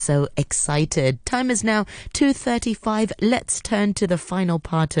So excited. Time is now 2:35. Let's turn to the final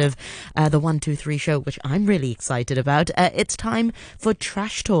part of the 123 show, which I'm really excited about. It's time for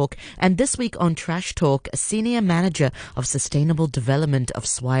Trash Talk. And this week on Trash Talk, Senior Manager of Sustainable Development of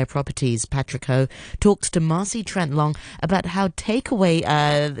Swire Properties, Patrick Ho, talks to Marcy Trent-Long about how takeaway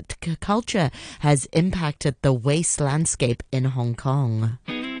culture has impacted the waste landscape in Hong Kong.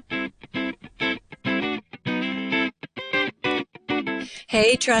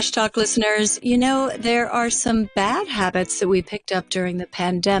 Hey, Trash Talk listeners. You know, there are some bad habits that we picked up during the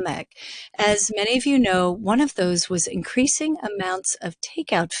pandemic. As many of you know, one of those was increasing amounts of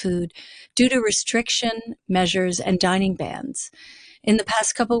takeout food due to restriction measures and dining bans. In the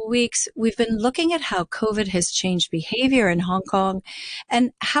past couple of weeks, we've been looking at how COVID has changed behavior in Hong Kong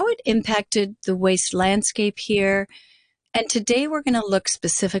and how it impacted the waste landscape here. And today we're going to look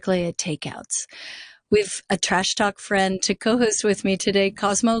specifically at takeouts. We've a Trash Talk friend to co-host with me today,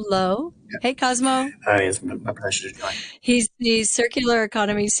 Cosmo Lowe. Hey, Cosmo. Hi, it's my pleasure to join. He's the Circular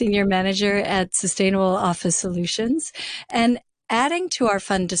Economy Senior Manager at Sustainable Office Solutions. And adding to our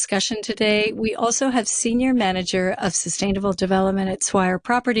fun discussion today, we also have Senior Manager of Sustainable Development at Swire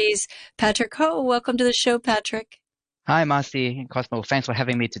Properties, Patrick Ho. Welcome to the show, Patrick. Hi, Marcy and Cosmo. Thanks for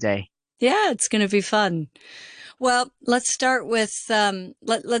having me today. Yeah, it's going to be fun. Well, let's start with,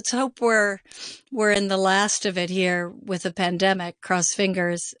 let's hope we're in the last of it here with the pandemic, cross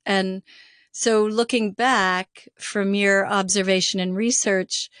fingers. And so looking back from your observation and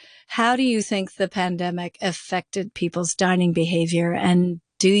research, how do you think the pandemic affected people's dining behavior? And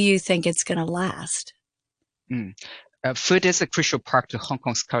do you think it's going to last? Food is a crucial part to Hong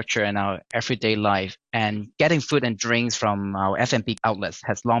Kong's culture and our everyday life, and getting food and drinks from our F&B outlets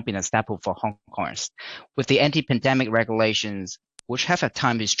has long been a staple for Hong Kongers. With the anti-pandemic regulations, which have at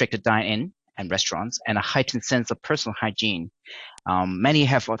times restricted dine-in and restaurants and a heightened sense of personal hygiene, many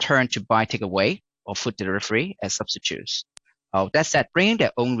have turned to buy takeaway or food delivery as substitutes. That said, bringing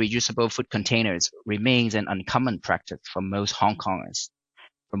their own reusable food containers remains an uncommon practice for most Hong Kongers.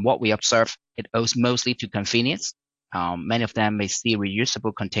 From what we observe, it owes mostly to convenience. Many of them may see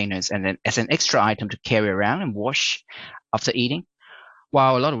reusable containers and then as an extra item to carry around and wash after eating,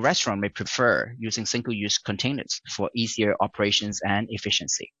 while a lot of restaurants may prefer using single-use containers for easier operations and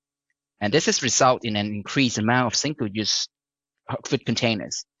efficiency. And this has resulted in an increased amount of single-use food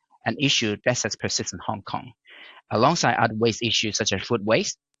containers, an issue that has persisted in Hong Kong, alongside other waste issues such as food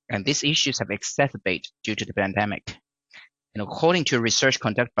waste, and these issues have exacerbated due to the pandemic. And according to research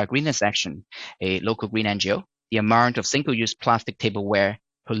conducted by Greenest Action, a local green NGO, the amount of single-use plastic tableware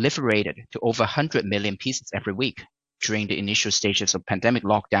proliferated to over 100 million pieces every week during the initial stages of pandemic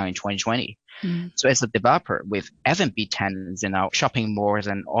lockdown in 2020. So as a developer with F&B tenants in our shopping malls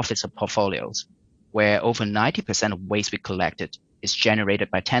and office portfolios, where over 90% of waste we collected is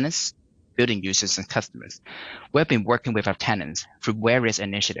generated by tenants, building users and customers, we've been working with our tenants through various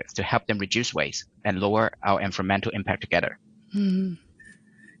initiatives to help them reduce waste and lower our environmental impact together.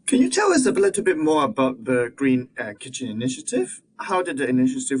 Can you tell us a little bit more about the Green Kitchen Initiative? How did the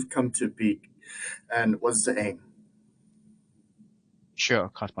initiative come to be, and what's the aim? Sure,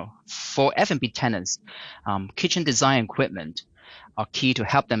 Cosmo. For F&B tenants, kitchen design equipment are key to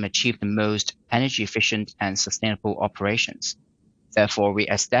help them achieve the most energy efficient and sustainable operations. Therefore, we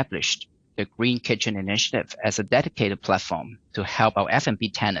established the Green Kitchen Initiative as a dedicated platform to help our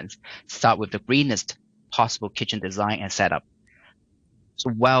F&B tenants start with the greenest possible kitchen design and setup.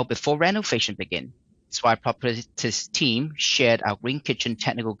 So well before renovation began, Swire Properties team shared our Green Kitchen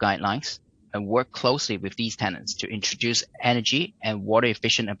technical guidelines and worked closely with these tenants to introduce energy and water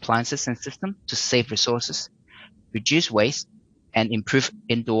efficient appliances and systems to save resources, reduce waste, and improve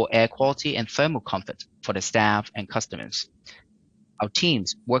indoor air quality and thermal comfort for the staff and customers. Our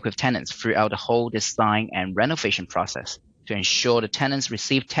teams work with tenants throughout the whole design and renovation process to ensure the tenants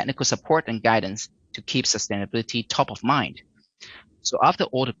receive technical support and guidance to keep sustainability top of mind. So after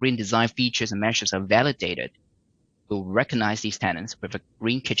all the green design features and measures are validated, we'll recognize these tenants with a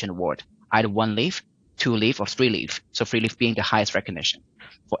Green Kitchen Award, either 1 leaf, 2 leaf, or 3 leaf, so 3 leaf being the highest recognition,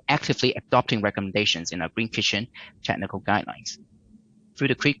 for actively adopting recommendations in our Green Kitchen technical guidelines. Through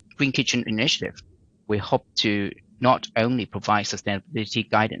the Green Kitchen Initiative, we hope to not only provide sustainability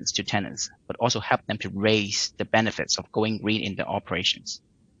guidance to tenants, but also help them to raise the benefits of going green in their operations.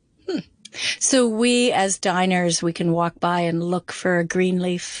 So we as diners, we can walk by and look for a green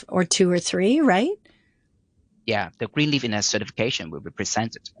leaf or 2 or 3, right? Yeah, the green leaf in a certification will be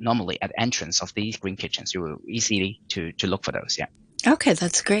presented normally at the entrance of these green kitchens. You will easily to look for those, yeah. Okay,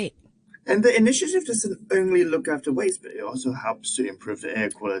 that's great. And the initiative doesn't only look after waste, but it also helps to improve the air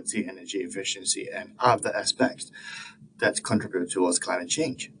quality, energy efficiency, and other aspects that contribute towards climate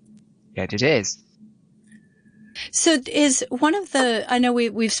change. Yes, it is. So is one of the, I know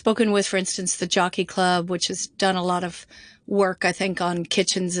we've spoken with, for instance, the Jockey Club, which has done a lot of work, I think, on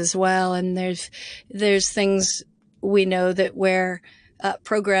kitchens as well. And there's things we know that where,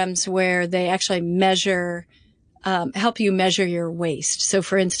 programs where they actually measure, help you measure your waste. So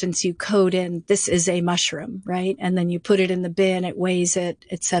for instance, you code in, this is a mushroom, right? And then you put it in the bin, it weighs it,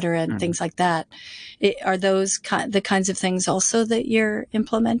 et cetera, and things like that. Are those the kinds of things also that you're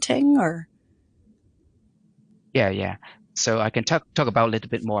implementing, or? Yeah. So I can talk about a little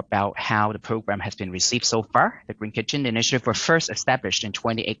bit more about how the program has been received so far. The Green Kitchen Initiative was first established in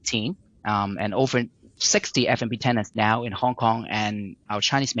 2018, and over 60 F&B tenants now in Hong Kong and our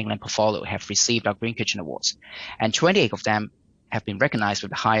Chinese mainland portfolio have received our Green Kitchen Awards, and 28 of them have been recognized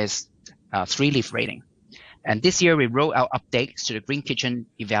with the highest 3-leaf rating. And this year we rolled out updates to the Green Kitchen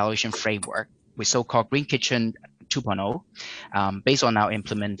evaluation framework with so-called Green Kitchen 2.0, based on our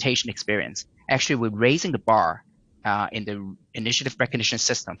implementation experience. Actually, we're raising the bar in the initiative recognition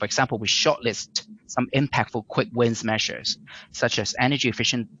system. For example, we shortlist some impactful quick wins measures, such as energy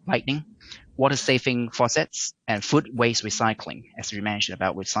efficient lighting, water saving faucets, and food waste recycling, as we mentioned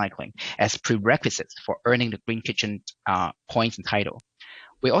about recycling, as prerequisites for earning the Green Kitchen points and title.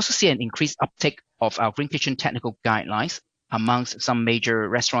 We also see an increased uptake of our Green Kitchen technical guidelines amongst some major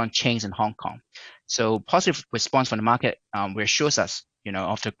restaurant chains in Hong Kong. So positive response from the market reassures us,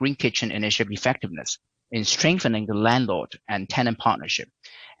 of the Green Kitchen initiative effectiveness in strengthening the landlord and tenant partnership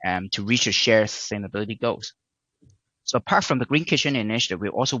to reach the shared sustainability goals. So apart from the Green Kitchen initiative, we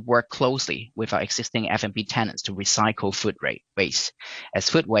also work closely with our existing F&B tenants to recycle food waste, as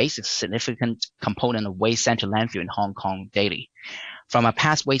food waste is a significant component of waste sent to landfill in Hong Kong daily. From our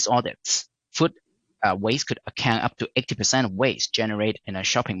past waste audits, food waste could account up to 80% of waste generated in a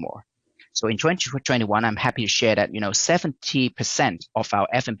shopping mall. So in 2021, I'm happy to share that 70% of our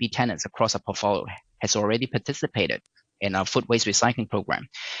F&B tenants across our portfolio has already participated in our food waste recycling program.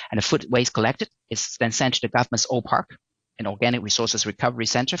 And the food waste collected is then sent to the government's O Park, an organic resources recovery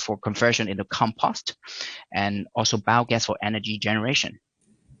center, for conversion into compost and also biogas for energy generation.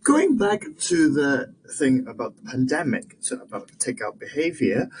 Going back to the thing about the pandemic, so about takeout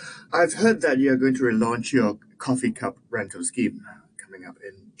behavior, I've heard that you're going to relaunch your coffee cup rental scheme coming up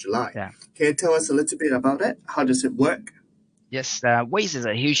in July. Yeah. Can you tell us a little bit about it? How does it work? Yes, waste is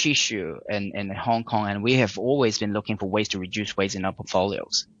a huge issue in Hong Kong, and we have always been looking for ways to reduce waste in our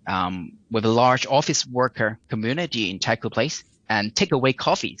portfolios. With a large office worker community in Taikoo Place and takeaway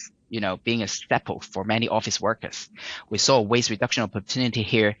coffees, being a staple for many office workers, we saw a waste reduction opportunity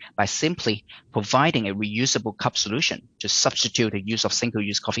here by simply providing a reusable cup solution to substitute the use of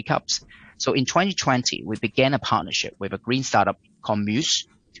single-use coffee cups. So in 2020, we began a partnership with a green startup called Muse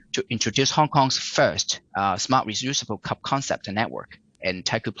to introduce Hong Kong's first smart reusable cup concept and network in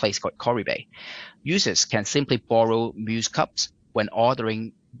Taikoo Place called Quarry Bay. Users can simply borrow Muse cups when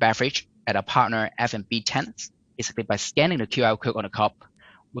ordering beverage at a partner F&B tenants, basically by scanning the QR code on the cup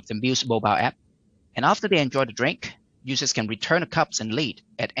with the Muse mobile app. And after they enjoy the drink, users can return the cups and lead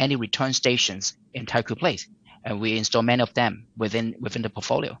at any return stations in Taikoo Place. And we install many of them within the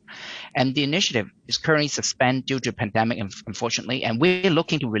portfolio. And the initiative is currently suspended due to the pandemic, unfortunately, and we're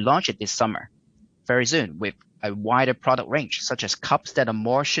looking to relaunch it this summer very soon with a wider product range, such as cups that are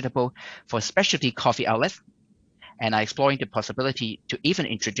more suitable for specialty coffee outlets, and are exploring the possibility to even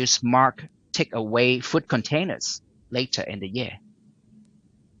introduce smart takeaway food containers later in the year.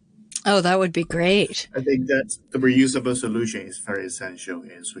 Oh, that would be great. I think that the reusable solution is very essential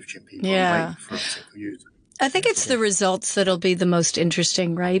in switching people away from single use. I think it's the results that'll be the most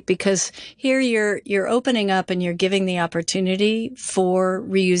interesting, right? Because here you're opening up and you're giving the opportunity for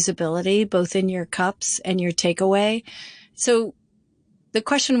reusability, both in your cups and your takeaway. So the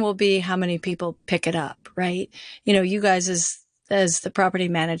question will be how many people pick it up, right? You guys as the property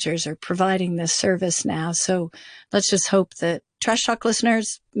managers are providing this service now. So let's just hope that Trash Talk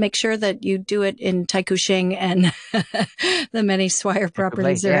listeners make sure that you do it in Taikoo Shing and the many Swire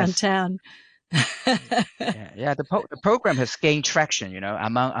properties around town. The program has gained traction,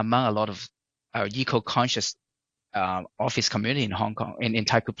 among a lot of eco-conscious office community in Hong Kong, in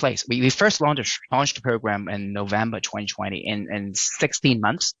Taikoo Place. We first launched the program in November 2020. In 16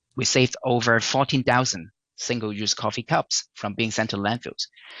 months, we saved over 14,000 single-use coffee cups from being sent to landfills.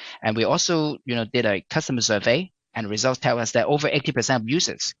 And we also, did a customer survey And results tell us that over 80% of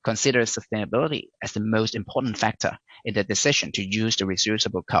users consider sustainability as the most important factor in the decision to use the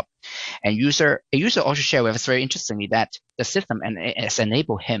reusable cup. And a user also shared with us very interestingly that the system has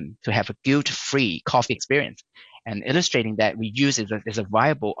enabled him to have a guilt-free coffee experience, and illustrating that reuse is a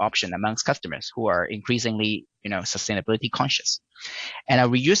viable option amongst customers who are increasingly, sustainability conscious. And our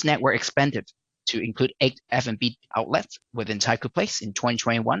reuse network expanded to include 8 F&B outlets within Taikoo Place in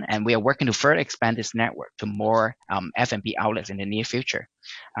 2021, and we are working to further expand this network to more F&B outlets in the near future.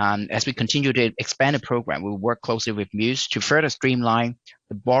 As we continue to expand the program, we will work closely with Muse to further streamline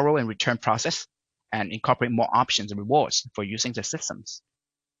the borrow and return process and incorporate more options and rewards for using the systems.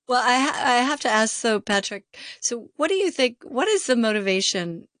 Well, I have to ask though, Patrick, so what do you think, what is the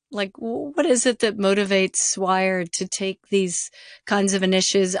motivation? Like, what is it that motivates Swire to take these kinds of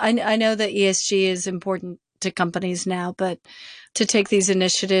initiatives? I know that ESG is important to companies now, but to take these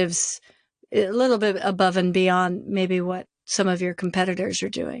initiatives a little bit above and beyond maybe what some of your competitors are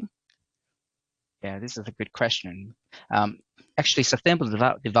doing. Yeah, this is a good question. Actually,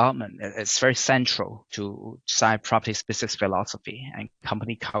 sustainable development is very central to Swire Properties business philosophy and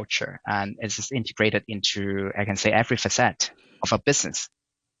company culture, and it's integrated into, I can say, every facet of our business.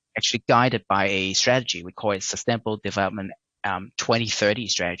 Actually guided by a strategy. We call it Sustainable Development 2030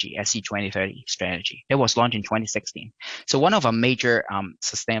 strategy, SC 2030 strategy. It was launched in 2016. So one of our major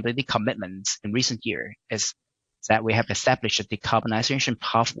sustainability commitments in recent years is that we have established a decarbonization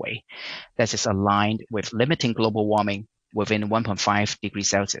pathway that is aligned with limiting global warming within 1.5 degrees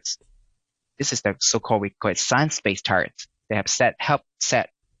Celsius. This is the so-called, we call it science-based targets. They have helped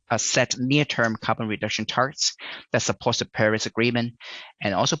set near-term carbon reduction targets that supports the Paris Agreement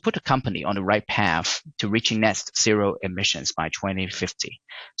and also put the company on the right path to reaching net zero emissions by 2050.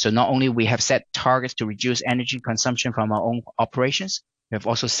 So not only we have set targets to reduce energy consumption from our own operations, we have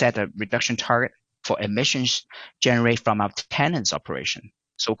also set a reduction target for emissions generated from our tenants' operation,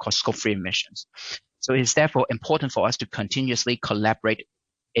 so-called scope 3 emissions. So it is therefore important for us to continuously collaborate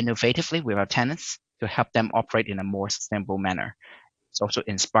innovatively with our tenants to help them operate in a more sustainable manner. It's also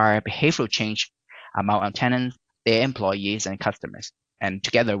inspire behavioral change among our tenants, their employees, and customers. And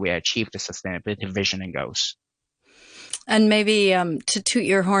together we achieve the sustainability vision and goals. And maybe to toot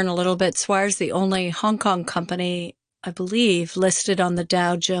your horn a little bit, Swire's the only Hong Kong company, I believe, listed on the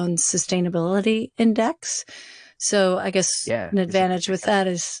Dow Jones Sustainability Index. So I guess an advantage with that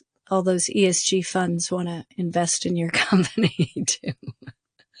is all those ESG funds want to invest in your company too.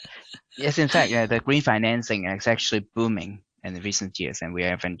 Yes, in fact, the green financing is actually booming in the recent years, and we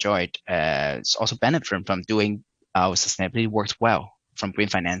have enjoyed also benefit from doing our sustainability works well from green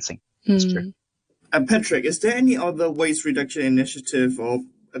financing. That's true. Patrick, is there any other waste reduction initiative or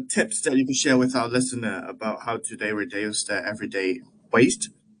tips that you can share with our listener about how do they reduce their everyday waste?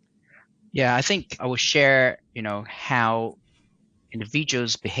 Yeah, I think I will share, how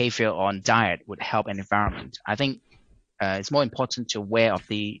individuals' behavior on diet would help an environment. I think it's more important to aware of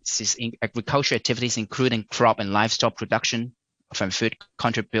the agricultural activities, including crop and livestock production from food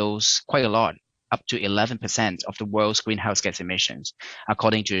contributes quite a lot, up to 11% of the world's greenhouse gas emissions,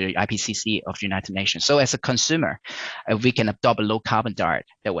 according to the IPCC of the United Nations. So as a consumer, we can adopt a low carbon diet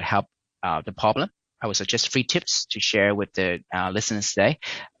that will help the problem. I would suggest 3 tips to share with the listeners today.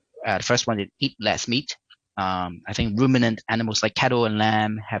 The first one is eat less meat. I think ruminant animals like cattle and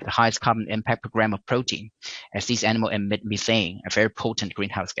lamb have the highest carbon impact per gram of protein, as these animals emit methane, a very potent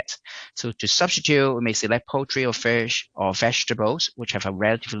greenhouse gas. So to substitute, we may select poultry or fish or vegetables, which have a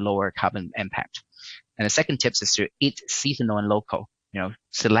relatively lower carbon impact. And the second tip is to eat seasonal and local.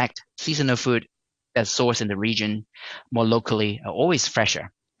 Select seasonal food that's sourced in the region more locally, are always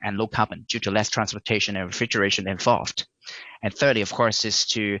fresher and low carbon due to less transportation and refrigeration involved. And thirdly, of course, is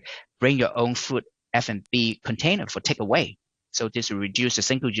to bring your own food F&B container for takeaway. So this will reduce the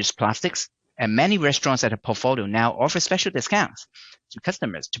single-use plastics. And many restaurants at a portfolio now offer special discounts to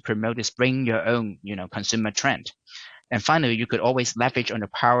customers to promote this bring your own, consumer trend. And finally, you could always leverage on your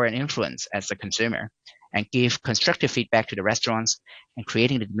power and influence as a consumer and give constructive feedback to the restaurants and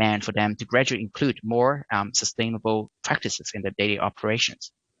creating the demand for them to gradually include more sustainable practices in their daily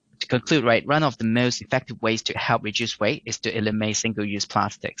operations. To conclude, one of the most effective ways to help reduce waste is to eliminate single-use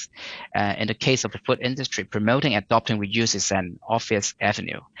plastics. In the case of the food industry, promoting adopting reuse is an obvious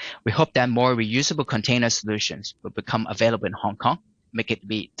avenue. We hope that more reusable container solutions will become available in Hong Kong,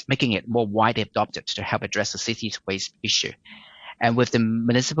 making it more widely adopted to help address the city's waste issue. And with the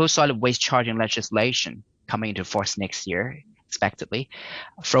municipal solid waste charging legislation coming into force next year, expectedly,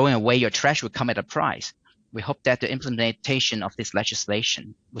 throwing away your trash will come at a price. We hope that the implementation of this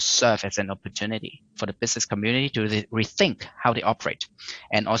legislation will serve as an opportunity for the business community to rethink how they operate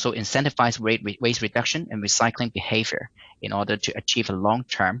and also incentivize waste reduction and recycling behavior in order to achieve a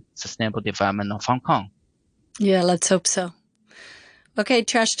long-term sustainable development of Hong Kong. Yeah, let's hope so. Okay,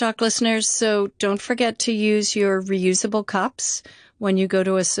 Trash Talk listeners, so don't forget to use your reusable cups when you go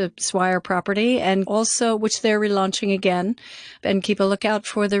to a Swire property, and also, which they're relaunching again, and keep a lookout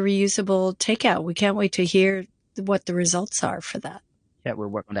for the reusable takeout. We can't wait to hear what the results are for that. Yeah, we'll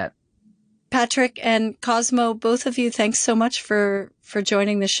work on that. Patrick and Cosmo, both of you, thanks so much for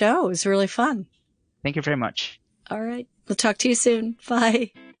joining the show. It was really fun. Thank you very much. All right. We'll talk to you soon.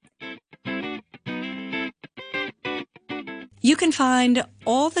 Bye. You can find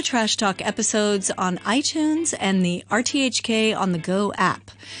all the Trash Talk episodes on iTunes and the RTHK On The Go app.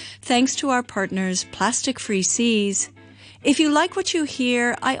 Thanks to our partners, Plastic Free Seas. If you like what you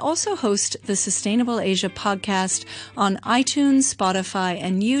hear, I also host the Sustainable Asia podcast on iTunes, Spotify,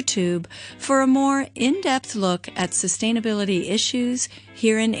 and YouTube for a more in-depth look at sustainability issues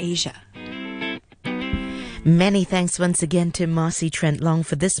here in Asia. Many thanks once again to Marcy Trent Long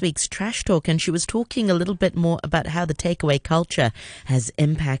for this week's Trash Talk, and she was talking a little bit more about how the takeaway culture has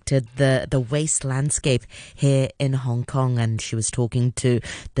impacted the waste landscape here in Hong Kong, and she was talking to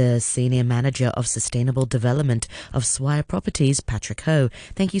the Senior Manager of Sustainable Development of Swire Properties, Patrick Ho.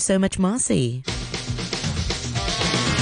 Thank you so much, Marcy.